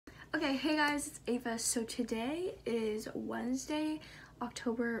Okay, hey guys, it's Ava. So today is Wednesday,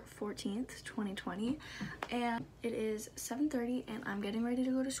 October 14th, 2020, and it is 7:30 and I'm getting ready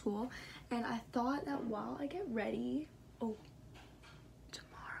to go to school. And I thought that while I get ready,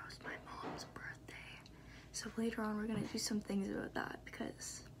 tomorrow's my mom's birthday. So later on we're gonna do some things about that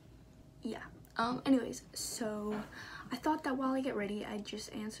because, yeah. Anyways, so I thought that while I get ready, I'd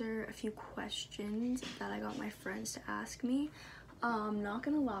just answer a few questions that I got my friends to ask me. Not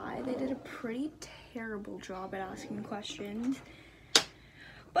gonna lie, they did a pretty terrible job at asking questions,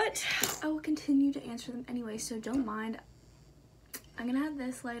 but I will continue to answer them anyway, so don't mind. I'm gonna have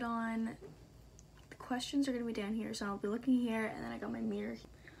this light on. The questions are gonna be down here, so I'll be looking here, and then I got my mirror.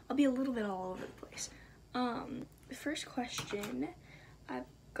 I'll be a little bit all over the place. The first question I've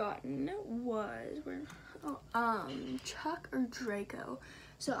gotten was, Chuck or Draco?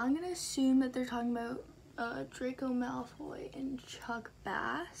 So I'm gonna assume that they're talking about Draco Malfoy and Chuck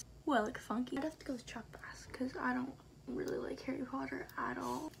Bass. Well, like funky. I'd have to go with Chuck Bass because I don't really like Harry Potter at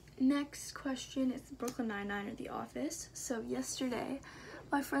all. Next question is Brooklyn Nine-Nine or The Office. So yesterday,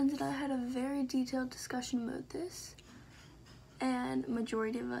 my friends and I had a very detailed discussion about this, and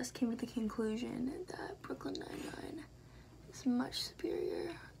majority of us came to the conclusion that Brooklyn Nine-Nine is much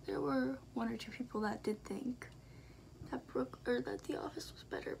superior. There were one or two people that did think that The Office was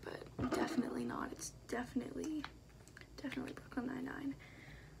better, but definitely not. It's definitely Brooklyn Nine-Nine.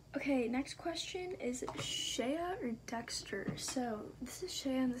 Okay, next question is Shea or Dexter? So this is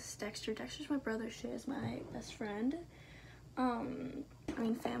Shea and this is Dexter. Dexter's my brother, Shea is my best friend. I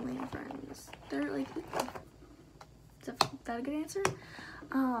mean family and friends. They're like, is that a good answer?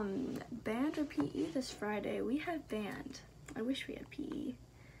 Band or PE this Friday? We have band. I wish we had PE,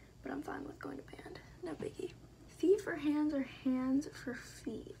 but I'm fine with going to band. No biggie. Feet for hands or hands for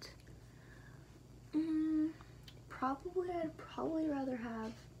feet? I'd probably rather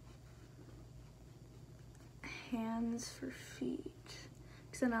have hands for feet,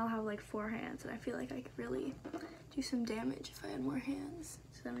 because then I'll have like 4 hands, and I feel like I could really do some damage if I had more hands.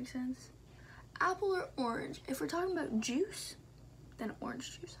 Does that make sense? Apple or orange? If we're talking about juice, then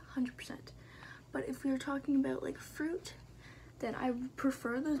orange juice, 100%. But if we were talking about like fruit, then I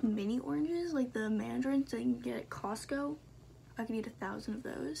prefer those mini oranges, like the mandarins that you can get at Costco. I could eat 1,000 of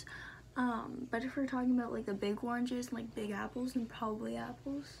those. But if we're talking about like the big oranges and like big apples, then probably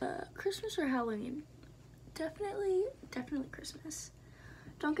apples. Christmas or Halloween? Definitely Christmas.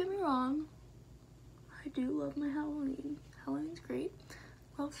 Don't get me wrong, I do love my Halloween. Halloween's great.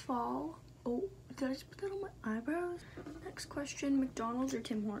 Love fall. Oh, did I just put that on my eyebrows? Next question, McDonald's or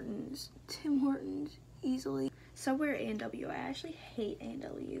Tim Hortons? Tim Hortons, easily. Subway or A&W? I actually hate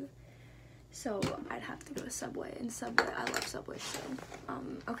A&W, so I'd have to go with Subway. And Subway, I love Subway, so.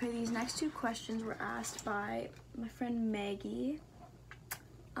 Okay, these next 2 questions were asked by my friend Maggie.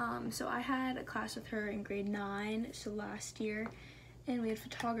 So I had a class with her in grade 9, so last year, and we had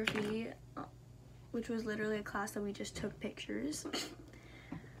photography, which was literally a class that we just took pictures.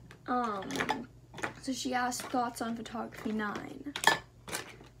 So she asked thoughts on photography 9.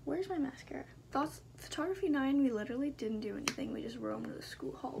 Where's my mascara? Photography 9, we literally didn't do anything. We just roamed the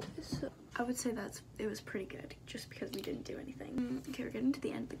school hallways. So I would say it was pretty good, just because we didn't do anything. Okay, we're getting to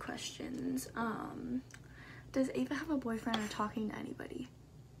the end of the questions. Does Ava have a boyfriend or talking to anybody?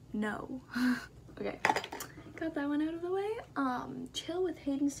 No. Okay, got that one out of the way. Chill with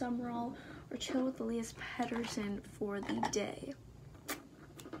Hayden Summerall or chill with Elias Pettersson for the day?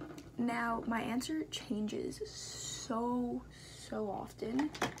 Now, my answer changes so often.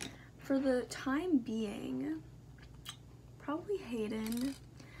 For the time being, probably Hayden.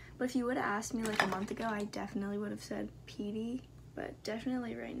 But if you would have asked me like a month ago, I definitely would have said Petey. But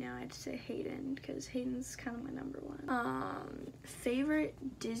definitely right now, I'd say Hayden, because Hayden's kind of my number 1. Favorite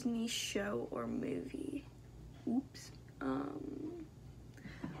Disney show or movie? Oops.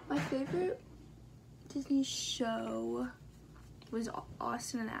 My favorite Disney show was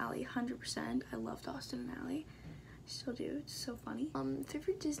Austin and Ally, 100%. I loved Austin and Ally. I still do, it's so funny.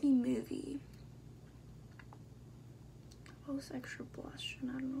 Favorite Disney movie? All this extra blush, and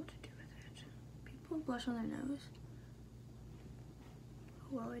I don't know what to do with it. People blush on their nose.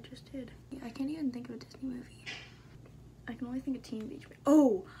 Well, I just did. I can't even think of a Disney movie. I can only think of Teen Beach.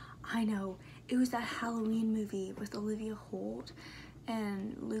 Oh, I know. It was that Halloween movie with Olivia Holt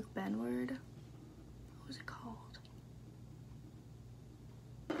and Luke Benward. What was it called?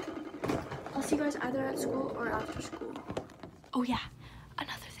 I'll see you guys either at school or after school. Oh yeah,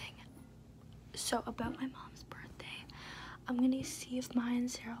 another thing. So about my mom's birthday, I'm gonna see if Maya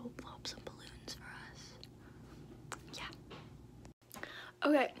and Sarah will blow up some balloons for us. Yeah.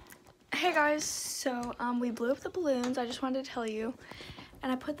 Okay, hey guys, so we blew up the balloons. I just wanted to tell you,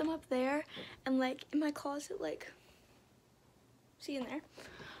 and I put them up there and like in my closet, like, see in there?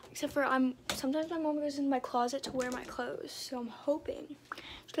 Except for sometimes my mom goes in my closet to wear my clothes, so I'm hoping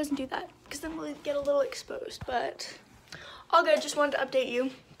she doesn't do that because then we'll get a little exposed, but all good, just wanted to update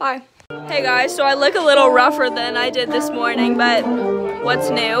you. Bye. Hey guys, so I look a little rougher than I did this morning, but what's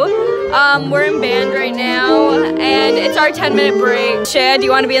new? We're in band right now and it's our 10-minute break. Shaya, do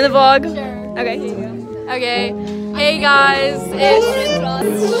you want to be in the vlog? Sure. Okay, here you go. Okay. Hey guys, it's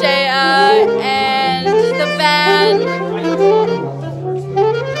Shaya and the band.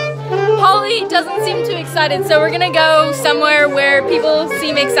 Holly doesn't seem too excited, so we're gonna go somewhere where people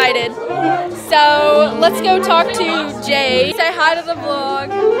seem excited. So let's go talk to Jay. Say hi to the vlog.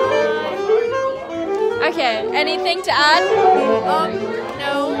 Okay, anything to add?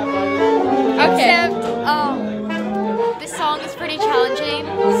 No. Okay. Except, this song is pretty challenging.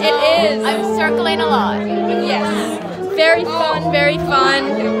 So It is. I'm circling a lot. Yes. Very fun, very fun.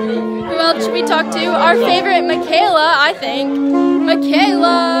 Who else should we talk to? Our favorite Michaela, I think.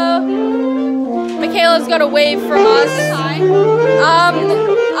 Michaela's got a wave from us. Hi.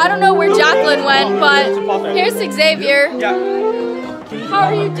 I don't know where Jacqueline went, but here's Xavier. How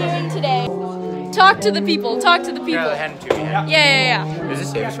are you doing today? Talk to the people. Talk to the people. Yeah. Is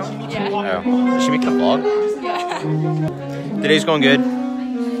this David's phone? Yeah. Oh. Should we make a vlog? Yeah. Today's going good.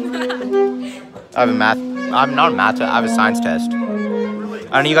 I have a science test.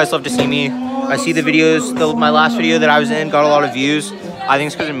 I know you guys love to see me. I see the videos, my last video that I was in got a lot of views. I think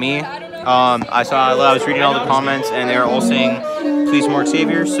it's because of me. I was reading all the comments and they were all saying, please more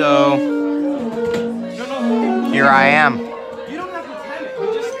Xavier, so here I am.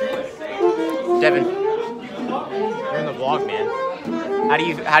 Devin, you're in the vlog, man.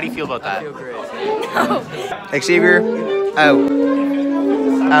 How do you feel about that? I feel great. Xavier, out.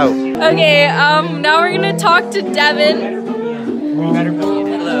 Okay, now we're gonna talk to Devin.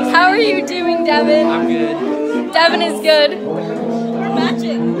 How are you doing, Devin? I'm good. Devin is good. We're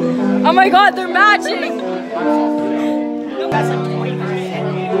matching. Oh my god, they're matching.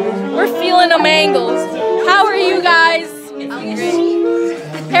 We're feeling them angles. How are you guys? I'm great.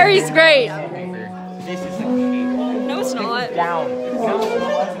 Harry's great. No, it's not.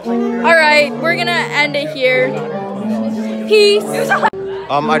 Alright, we're gonna end it here. Peace.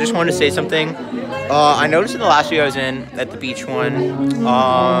 I just wanted to say something. I noticed in the last video I was in, at the beach one,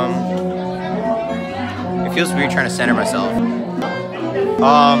 it feels weird trying to center myself.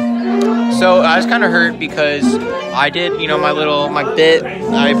 So I was kind of hurt because I did, my bit,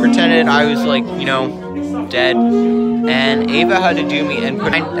 I pretended I was like, dead. And Ava had to do me and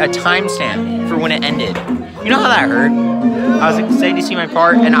put a timestamp for when it ended. You know how that hurt? I was excited to see my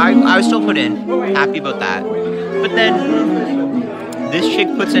part and I was still put in, happy about that. But then, this chick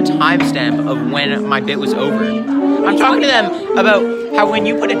puts a timestamp of when my bit was over. I'm talking to them about how when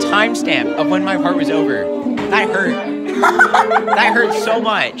you put a timestamp of when my part was over, that hurt. That hurt so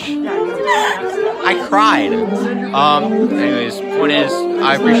much. I cried. Anyways, point is,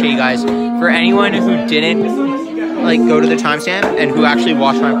 I appreciate you guys. For anyone who didn't go to the timestamp and who actually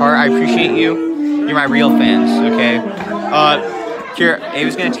watched my part, I appreciate you. You're my real fans, okay? Here,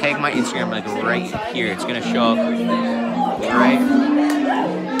 Ava's gonna tag my Instagram right here. It's gonna show up right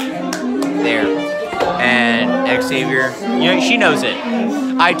there. And Xavier, she knows it.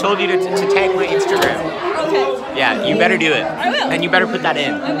 I told you to tag my Instagram. Okay. Yeah, you better do it. I will. And you better put that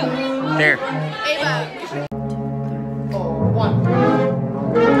in. I will. There. Ava.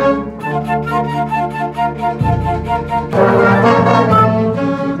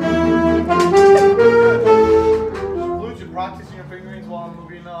 You're practicing your fingerings while I'm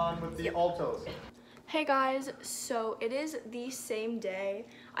moving on with the altos. Hey guys, so it is the same day.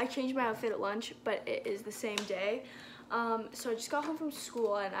 I changed my outfit at lunch, but it is the same day. So I just got home from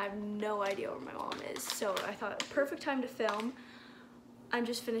school and I have no idea where my mom is. So I thought, perfect time to film. I'm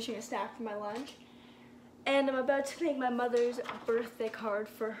just finishing a snack for my lunch. And I'm about to make my mother's birthday card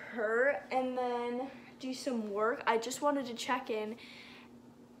for her and then do some work. I just wanted to check in.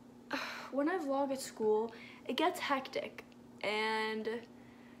 When I vlog at school, it gets hectic. And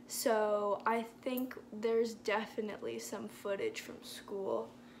so I think there's definitely some footage from school.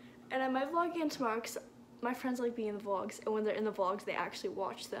 And I might vlog again tomorrow because my friends like being in the vlogs. And when they're in the vlogs, they actually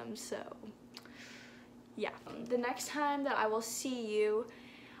watch them. So yeah. The next time that I will see you,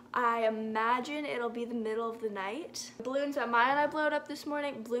 I imagine it'll be the middle of the night. The balloons that Maya and I blew up this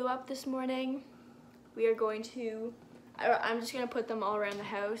morning. We are going to, I'm just gonna put them all around the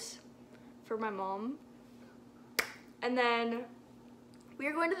house for my mom. And then we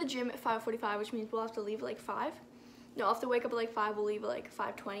are going to the gym at 5:45, which means we'll have to leave at like 5. No, I'll have to wake up at like 5, we'll leave at like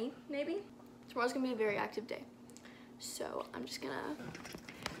 5:20 maybe. Tomorrow's gonna be a very active day. So I'm just gonna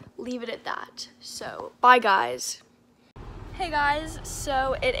leave it at that. So bye guys. Hey guys,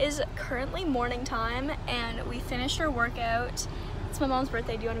 so it is currently morning time and we finished our workout. It's my mom's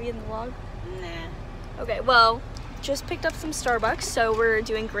birthday. Do you want to be in the vlog? Nah. Okay, well, just picked up some Starbucks, so we're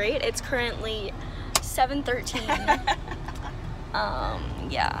doing great. It's currently 7:13.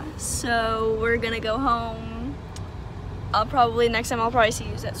 Yeah, so we're gonna go home. Next time I'll probably see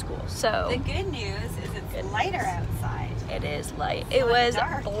you at school. So The good news is it's lighter outside. it is light. It was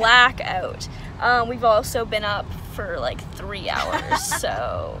black out. We've also been up for like 3 hours,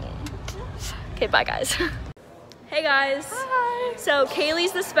 so. Okay, bye guys. Hey guys. Hi. So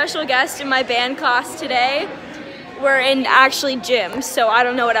Kaylee's the special guest in my band class today. We're in actually gym, so I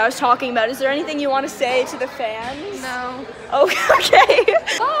don't know what I was talking about. Is there anything you want to say to the fans? No. Okay.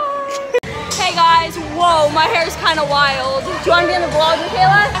 Bye. Hey guys, whoa, my hair's kind of wild. Do you want to be in the vlog,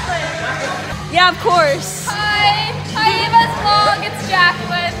 Michaela? Yeah, of course. Hi Ava's vlog, it's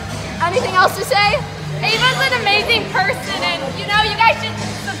Jacqueline. Anything else to say? Ava's an amazing person and you know, you guys should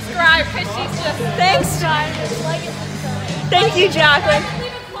subscribe because she's just Thanks. Thank you, Jacqueline.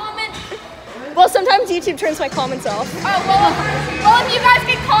 Leave a comment. Well, sometimes YouTube turns my comments off. Oh, well if you guys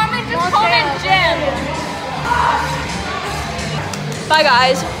can comment, just comment Jim. Bye,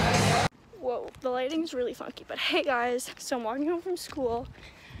 guys. Whoa, the lighting's really funky, but hey, guys. So I'm walking home from school.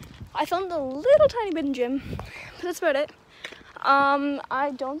 I filmed a little tiny bit in gym, but that's about it.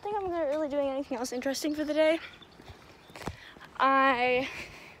 I don't think I'm really doing anything else interesting for the day. I'm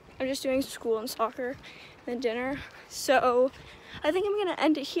just doing school and soccer and dinner. So I think I'm gonna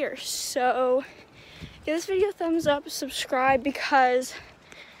end it here. So give this video a thumbs up, subscribe, because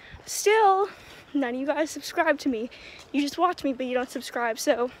still none of you guys subscribe to me. You just watch me, but you don't subscribe.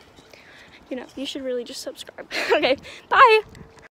 So, you know, you should really just subscribe. Okay, bye.